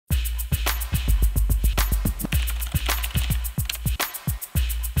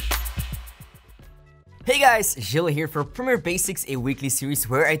Hey guys, Gilles here for Premiere Basics, a weekly series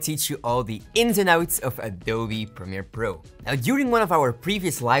where I teach you all the ins and outs of Adobe Premiere Pro. Now, during one of our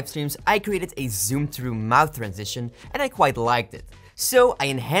previous live streams, I created a zoom-through mouth transition and I quite liked it. So I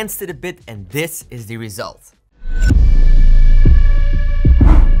enhanced it a bit and this is the result.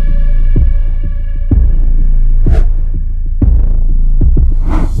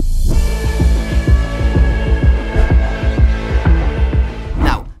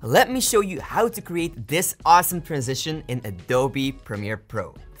 Let me show you how to create this awesome transition in Adobe Premiere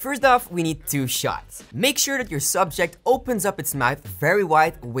Pro. First off, we need two shots. Make sure that your subject opens up its mouth very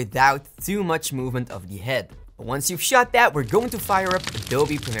wide without too much movement of the head. Once you've shot that, we're going to fire up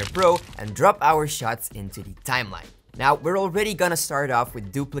Adobe Premiere Pro and drop our shots into the timeline. Now, we're already gonna start off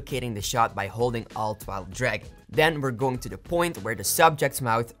with duplicating the shot by holding Alt while dragging. Then we're going to the point where the subject's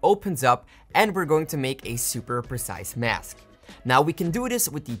mouth opens up and we're going to make a super precise mask. Now we can do this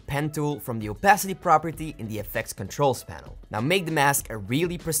with the pen tool from the opacity property in the effects controls panel. Now make the mask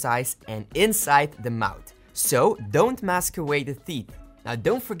really precise and inside the mouth. So don't mask away the teeth. Now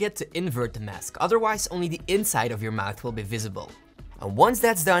don't forget to invert the mask, otherwise only the inside of your mouth will be visible. And once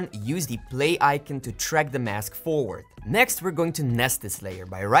that's done, use the play icon to track the mask forward. Next, we're going to nest this layer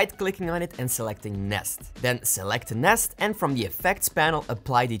by right-clicking on it and selecting Nest. Then select Nest and from the Effects panel,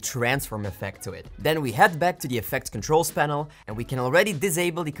 apply the Transform effect to it. Then we head back to the Effects Controls panel and we can already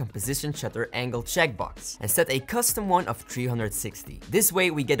disable the Composition Shutter Angle checkbox and set a custom one of 360. This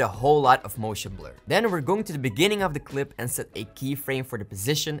way, we get a whole lot of motion blur. Then we're going to the beginning of the clip and set a keyframe for the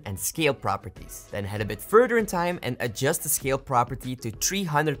position and scale properties. Then head a bit further in time and adjust the scale property to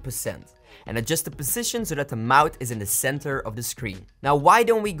 300%. And adjust the position so that the mouth is in the center of the screen. Now, why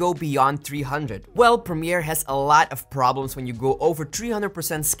don't we go beyond 300? Well, Premiere has a lot of problems when you go over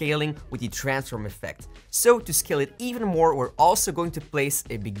 300% scaling with the transform effect. So to scale it even more, we're also going to place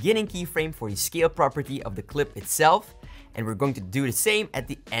a beginning keyframe for the scale property of the clip itself. And we're going to do the same at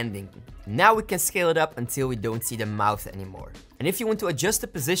the ending. Now we can scale it up until we don't see the mouth anymore. And if you want to adjust the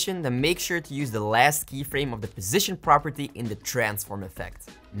position, then make sure to use the last keyframe of the position property in the transform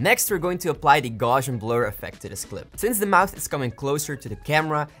effect. Next, we're going to apply the Gaussian blur effect to this clip. Since the mouth is coming closer to the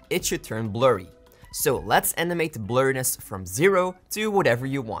camera, it should turn blurry. So let's animate the blurriness from 0 to whatever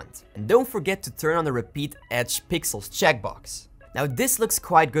you want. And don't forget to turn on the repeat edge pixels checkbox. Now this looks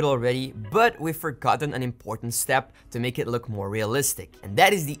quite good already, but we've forgotten an important step to make it look more realistic, and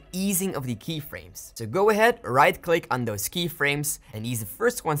that is the easing of the keyframes. So go ahead, right-click on those keyframes and ease the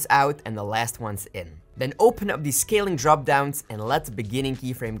first ones out and the last ones in. Then open up the scaling drop-downs and let the beginning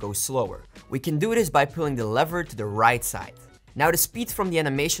keyframe go slower. We can do this by pulling the lever to the right side. Now the speed from the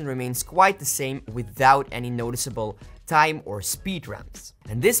animation remains quite the same without any noticeable time or speed ramps.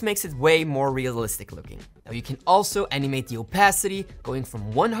 And this makes it way more realistic looking. Now you can also animate the opacity, going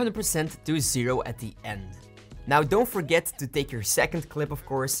from 100% to 0 at the end. Now don't forget to take your second clip, of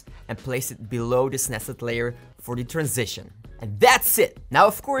course, and place it below this nested layer for the transition. And that's it! Now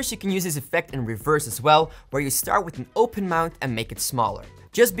of course you can use this effect in reverse as well, where you start with an open mouth and make it smaller.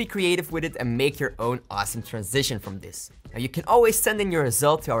 Just be creative with it and make your own awesome transition from this. Now you can always send in your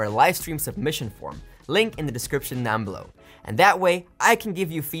result to our livestream submission form, link in the description down below. And that way, I can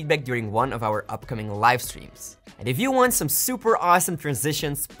give you feedback during one of our upcoming live streams. And if you want some super awesome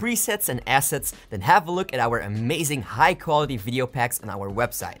transitions, presets and assets, then have a look at our amazing high quality video packs on our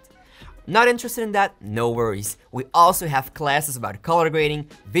website. Not interested in that? No worries. We also have classes about color grading,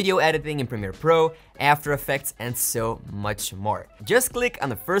 video editing in Premiere Pro, After Effects, and so much more. Just click on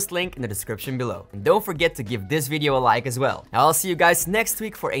the first link in the description below. And don't forget to give this video a like as well. Now I'll see you guys next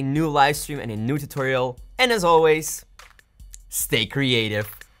week for a new live stream and a new tutorial. And as always, stay creative.